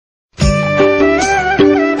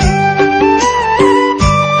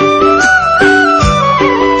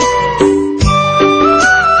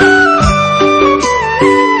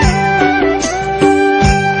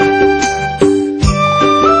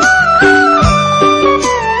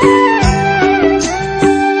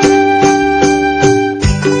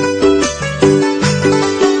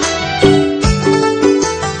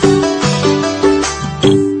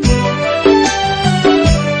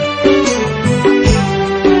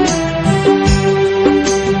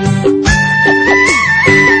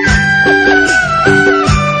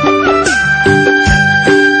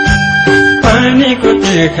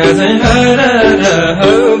देखा चाहिँ हरार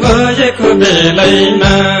हौ भएको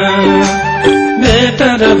बेलैमा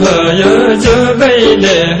बेटर भयो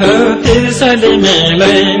जोगैले हौ तिर्सली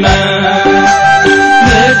मेलैमा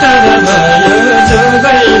बेटर भयो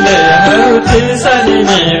जोगैले हौ तिर्सली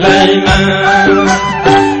मेलैमा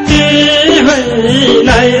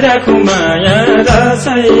तिमीलाई राखु माया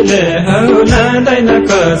रसैले हौ लाँदैन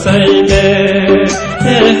कसैले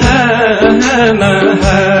ए हा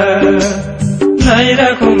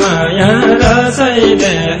राखु माया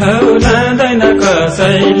रसैले हौ लाँदैन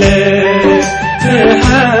कसैले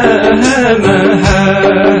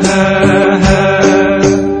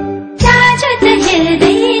ताजो त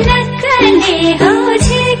हेर्दै नक्कले हौ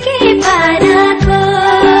छिर्के पाराको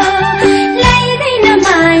लाइदैन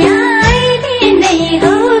माया अहिले नै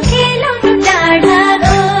हौ खेलाउनु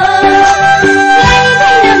टाढाको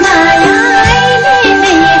लाइदैन माया अहिले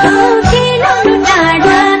नै हौ खेलाउनु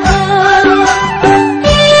टाढाको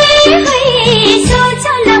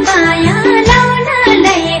सोचौँ न माया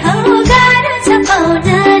लाउनलाई हौ गाह्रो छ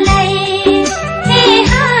पाउनलाई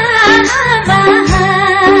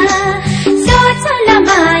सोचौँ न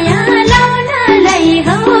माया लाउनलाई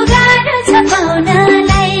हौ गाह्रो छ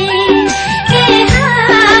पाउनलाई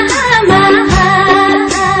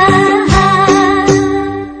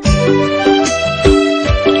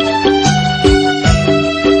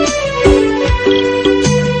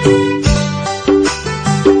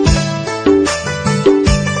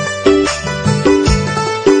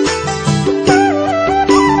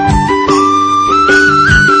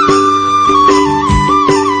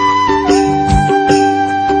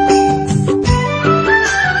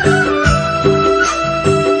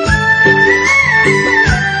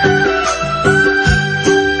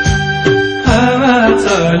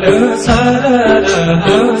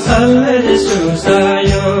सल्लै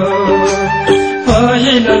सुसायो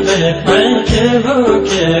पहिलो भेटमै के हौ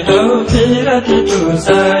फिरती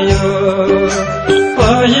टुसायो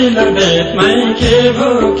पहिलो भेटमै के हौ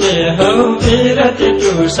फिरती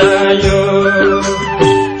टुसायो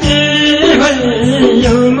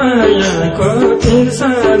यो मायाको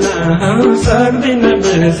तिर्सना हौ सक्दिन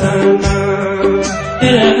बिर्सन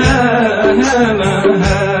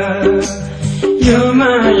यो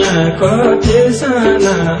मायाको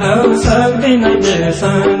तिर्सना हौ सक्दिन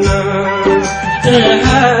बिर्सन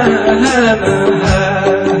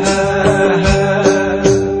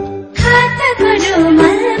हातको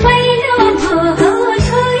रुमाल मैलो भो हौ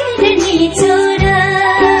धोएर निचोर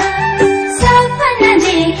सपना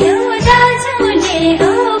देख्यो दाजुले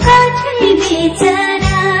हौ काठै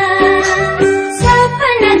बिचरा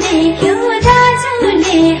सपना देख्यो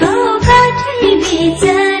दाजुले हौ काठै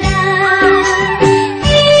बिचरा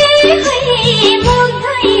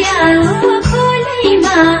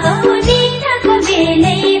खोलैमा हौ दिनको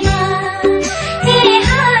बेलैमा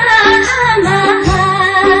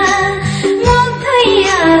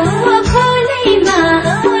मुखैया हो खोलैमा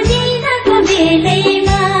हौ दिनको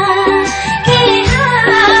बेलैमा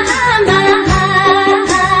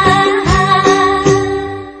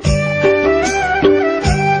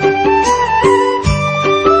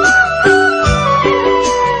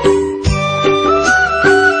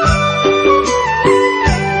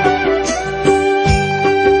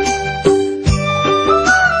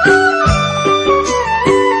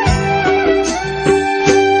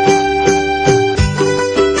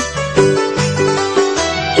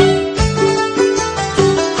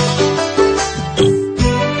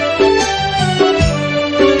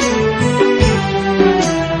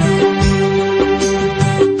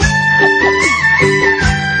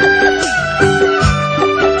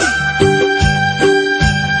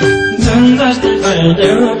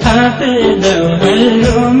थापिदेऊ है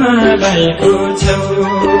यो मालाइको छेउ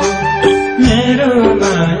मेरो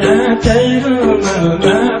माया त्यही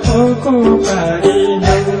रुमालमा पोको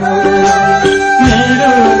पारिदेऊ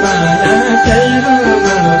मेरो माया त्यही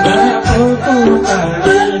रुमालमा पोको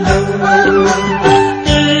पारिदेऊ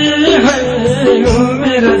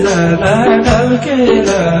उमेर जाँदा ढल्केर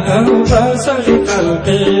हौ बसरी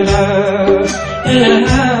कल्पेर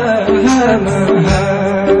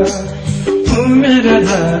उमेर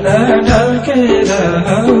जाँदा ढल्केर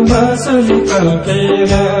हौ बसरी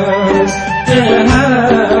कल्पेर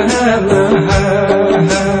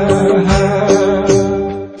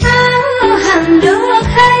हाम्रो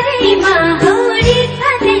घरैमा हौ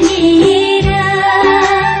रिफत लिएर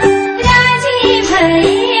राजी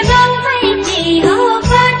भए बम्बईती हौ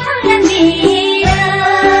पठाउन दिएर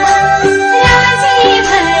राजी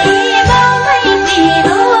भए बम्बईती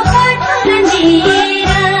हौ पठाउन दिएर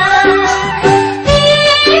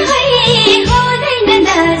हुँदैन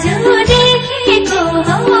दाजु देखेको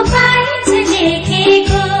हौ पाइन्छ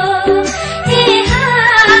लेखेको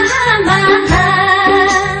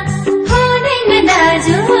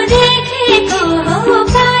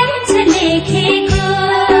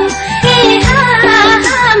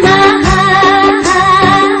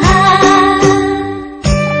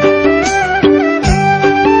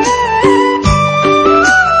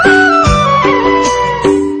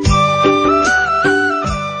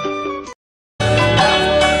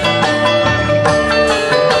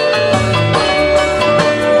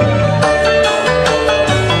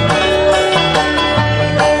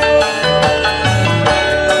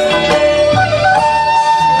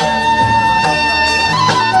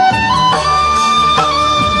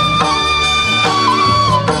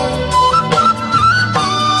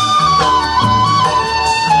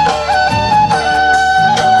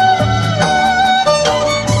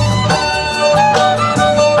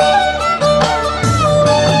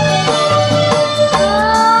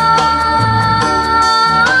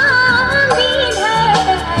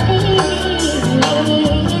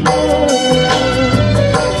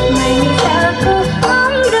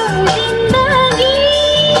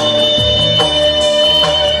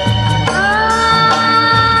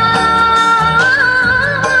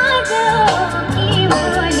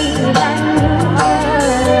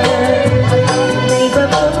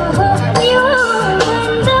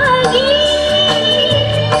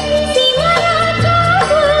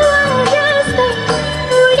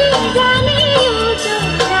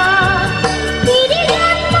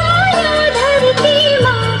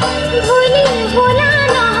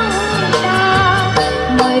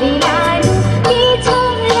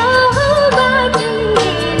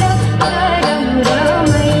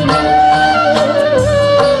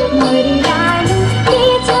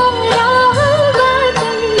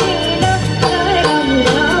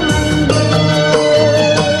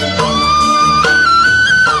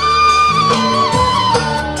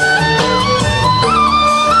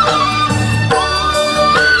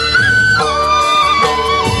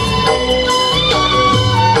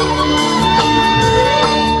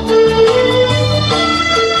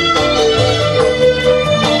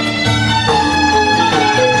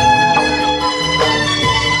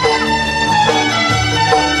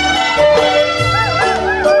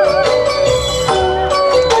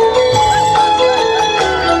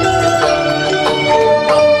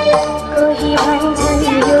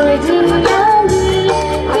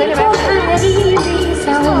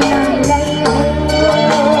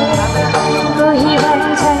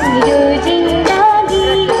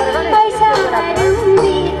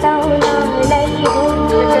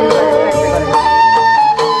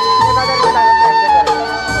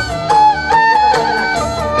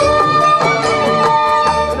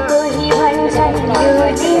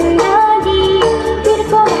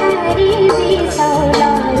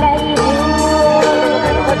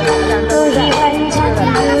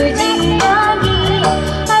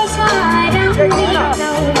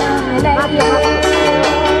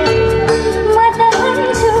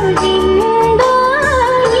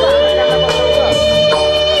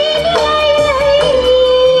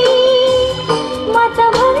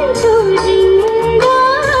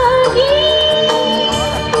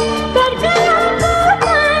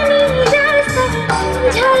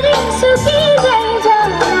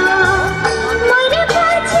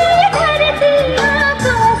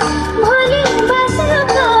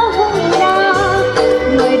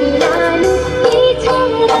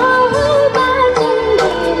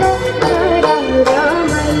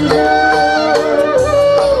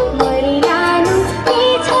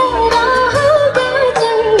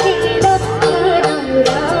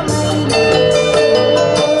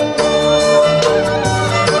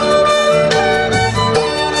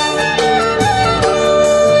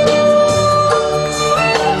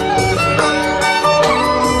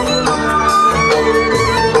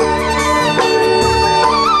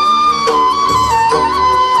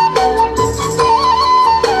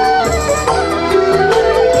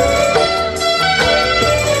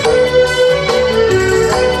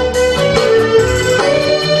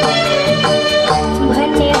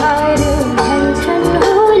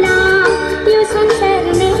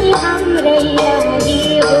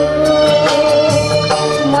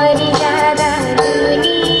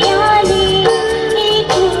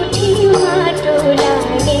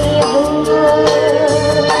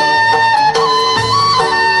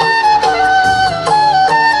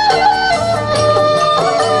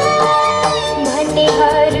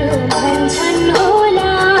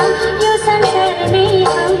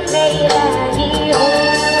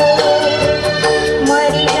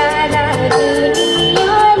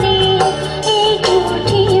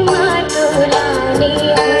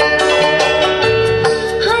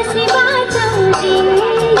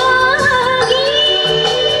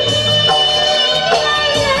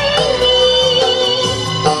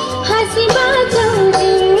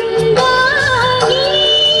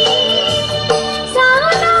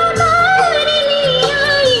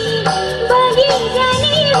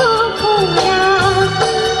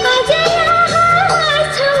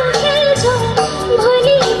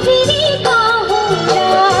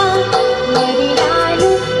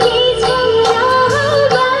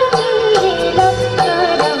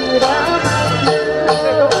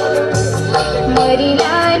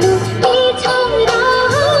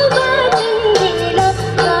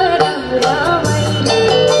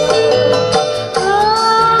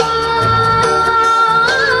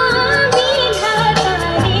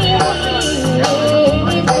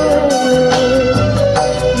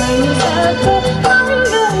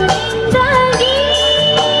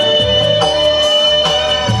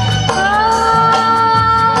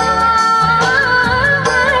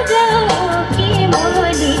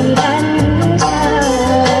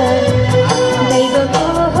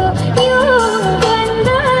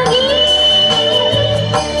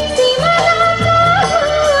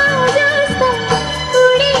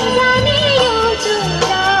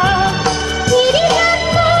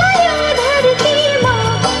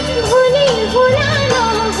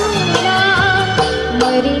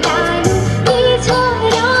हरि